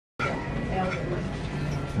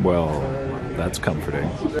Well, that's comforting.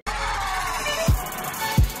 Here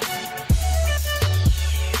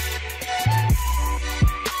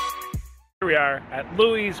we are at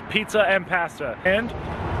Louie's Pizza and Pasta, and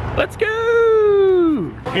let's go!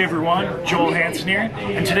 Hey everyone, Joel Hansen here,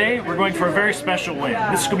 and today we're going for a very special win.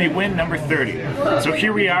 This is going to be win number 30. So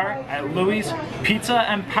here we are at Louie's Pizza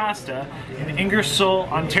and Pasta in Ingersoll,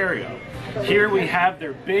 Ontario. Here we have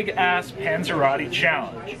their big ass Panzerotti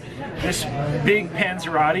challenge. This big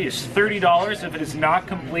Panzerotti is $30 if it is not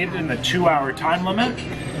completed in the 2-hour time limit.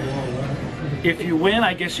 If you win,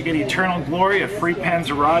 I guess you get eternal glory, a free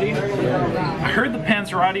Panzerotti. I heard the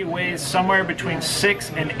Panzerotti weighs somewhere between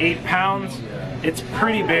 6 and 8 pounds. It's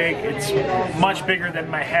pretty big. It's much bigger than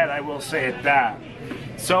my head, I will say it that.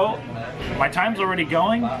 So, my time's already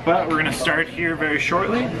going, but we're gonna start here very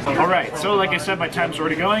shortly. Alright, so like I said, my time's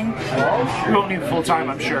already going. We won't need the full time,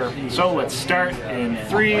 I'm sure. So let's start in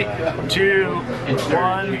 3, 2,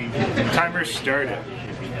 1. Timer started.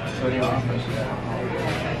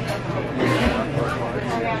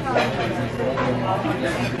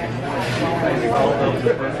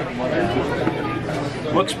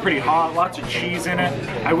 Looks pretty hot, lots of cheese in it.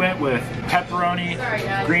 I went with pepperoni,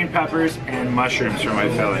 green peppers, and mushrooms for my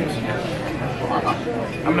fillings.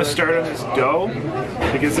 I'm gonna start on this dough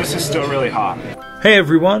because this is still really hot. Hey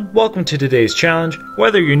everyone, welcome to today's challenge.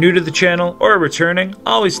 Whether you're new to the channel or returning,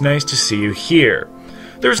 always nice to see you here.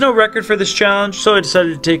 There was no record for this challenge, so I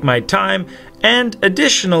decided to take my time, and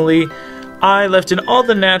additionally, I left in all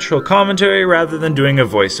the natural commentary rather than doing a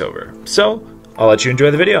voiceover. So, I'll let you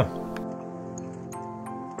enjoy the video.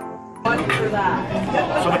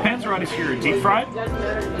 So the Panzerottis here are deep fried,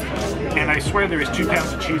 and I swear there is 2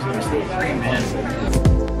 pounds of cheese in this thing.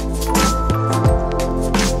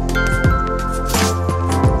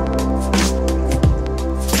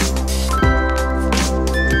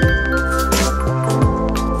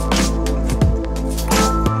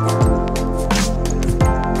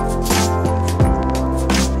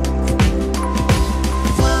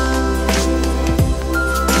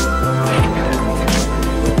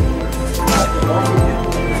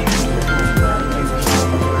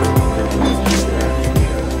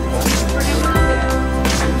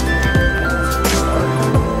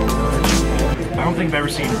 I've ever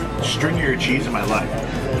seen stringier cheese in my life,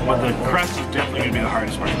 but the crust is definitely going to be the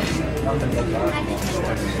hardest part.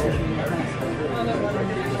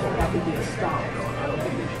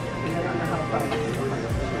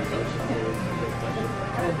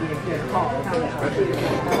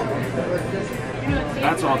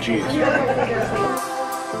 That's all cheese.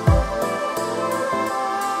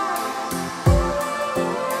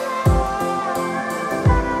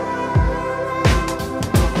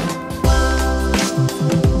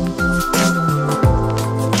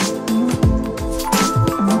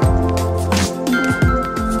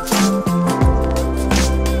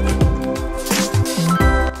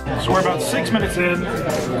 We're about 6 minutes in,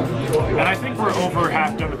 and I think we're over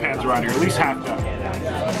half done the Panzerotti, or at least half done.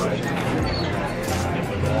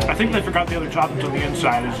 I think they forgot the other toppings on the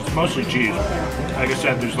inside. It's mostly cheese. Like I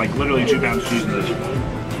said, there's like literally 2 pounds of cheese in this.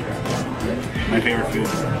 My favorite food.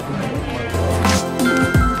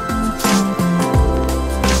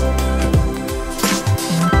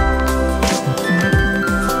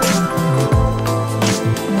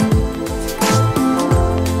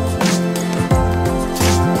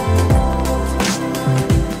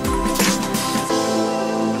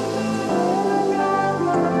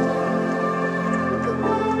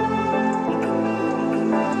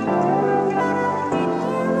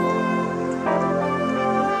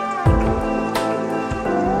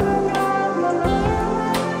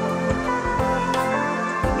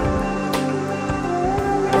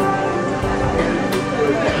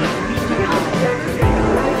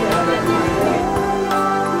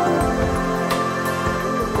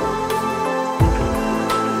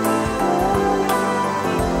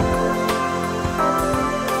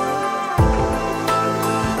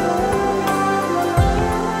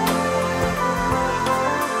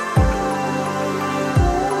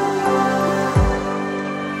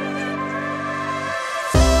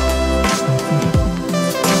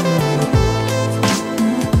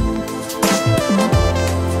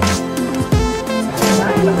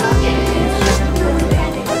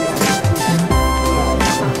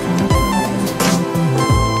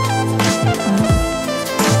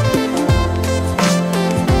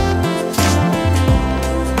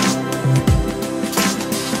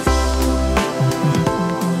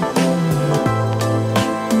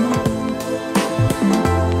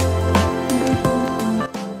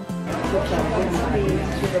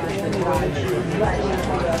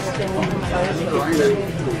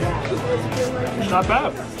 It's not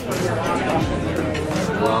bad.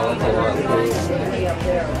 Wow, that's a lot of food.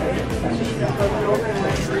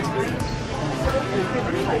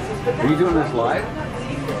 Are you doing this live?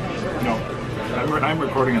 No, I'm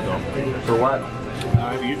recording it though. For what?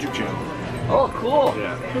 I have a YouTube channel. Oh, cool.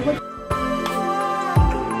 Yeah.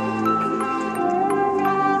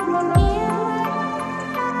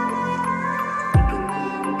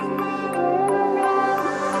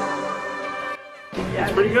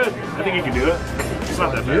 It's pretty good. I think you can do it. It's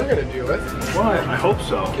not that bad. You're gonna do it. Well, I hope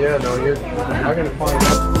so. Yeah, no, you're gonna find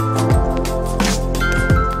out.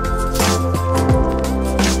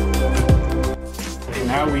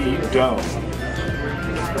 Now we eat dough.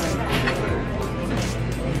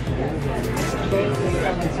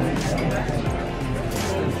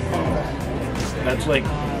 That's like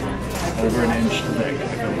over an inch thick.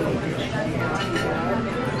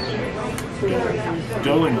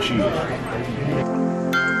 Dough and cheese.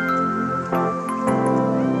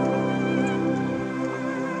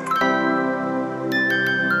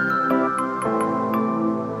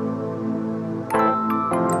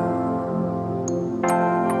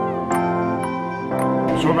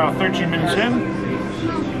 So we're about 13 minutes in.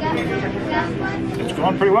 It's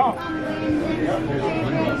going pretty well.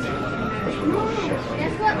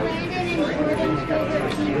 That's what Landon and Jordan's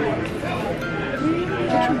favorite team.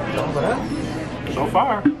 So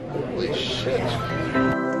far. Holy shit.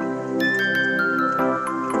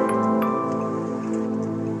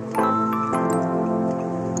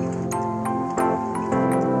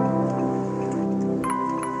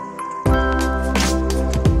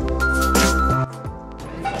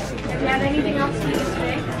 Do you have anything else to use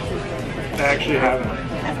today? I actually haven't.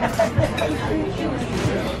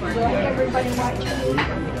 Everybody watching.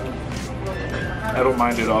 I don't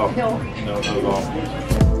mind at all. No, not at all.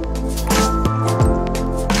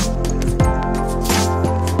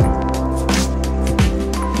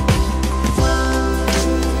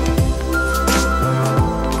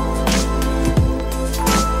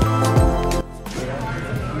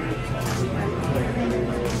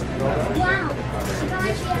 Wow.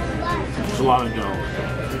 It's a lot of dough.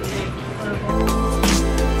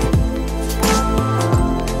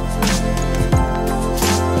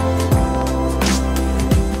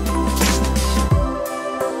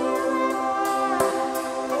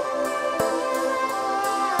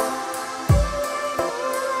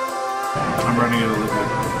 I'm running it a little bit.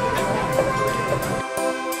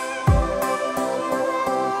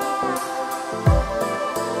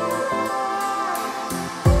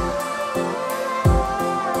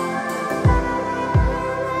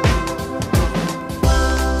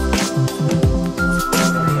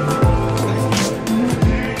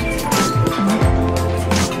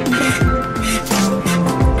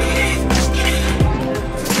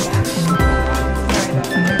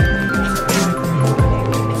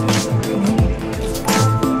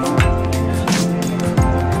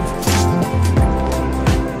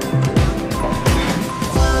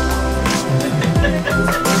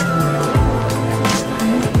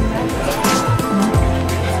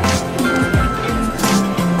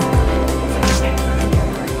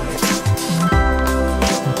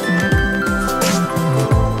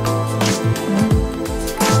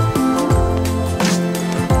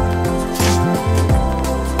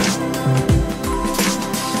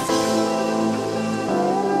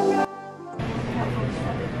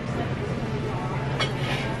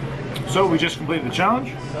 So we just completed the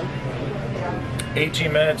challenge.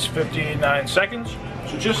 18 minutes, 59 seconds.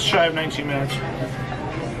 So just shy of 19 minutes.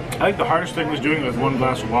 I think the hardest thing was doing it with 1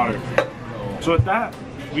 glass of water. So with that,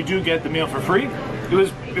 we do get the meal for free. It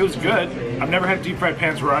was good. I've never had deep fried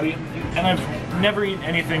Panzerotti, and I've never eaten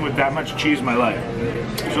anything with that much cheese in my life.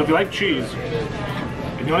 So if you like cheese,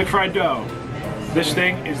 and you like fried dough, this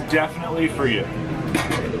thing is definitely for you.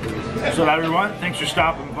 So everyone, thanks for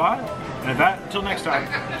stopping by. And with that, until next time,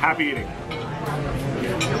 happy eating.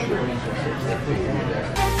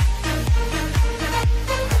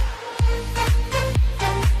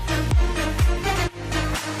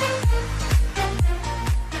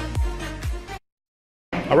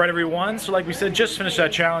 All right, everyone, so like we said, just finished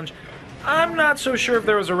that challenge. I'm not so sure if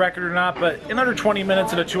there was a record or not, but in under 20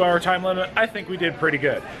 minutes at a 2-hour time limit, I think we did pretty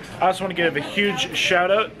good. I also want to give a huge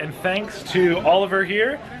shout out and thanks to Oliver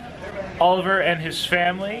here. Oliver and his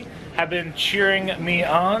family have been cheering me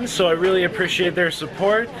on, so I really appreciate their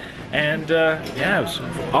support. And yeah, it was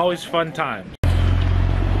always fun times.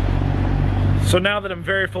 So now that I'm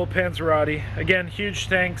very full Panzerotti, again, huge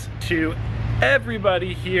thanks to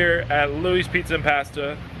everybody here at Louies Pizza and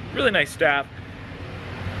Pasta. Really nice staff.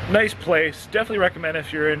 Nice place. Definitely recommend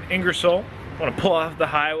if you're in Ingersoll, want to pull off the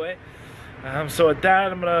highway. So with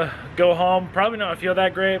that, I'm gonna go home. Probably not feel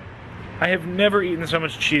that great. I have never eaten so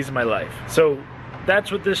much cheese in my life. So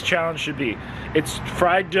that's what this challenge should be. It's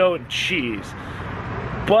fried dough and cheese.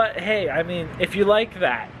 But hey, I mean, if you like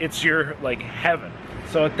that, it's your like heaven.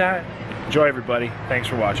 So with that, enjoy everybody. Thanks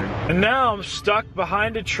for watching. And now I'm stuck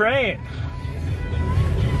behind a train.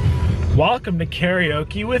 Welcome to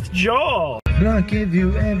karaoke with Joel. And I'll give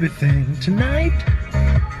you everything tonight.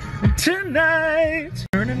 Tonight.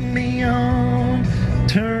 Turning me on.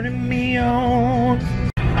 Turning me on.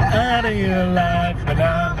 Out of your life, but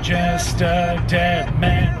I'm just a dead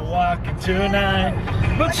man walking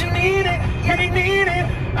tonight. But you need it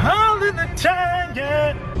all of the time,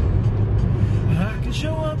 yeah. I can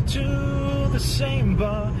show up to the same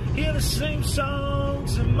bar, hear the same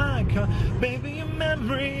songs in my car. Baby, your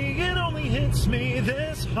memory, it only hits me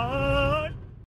this hard.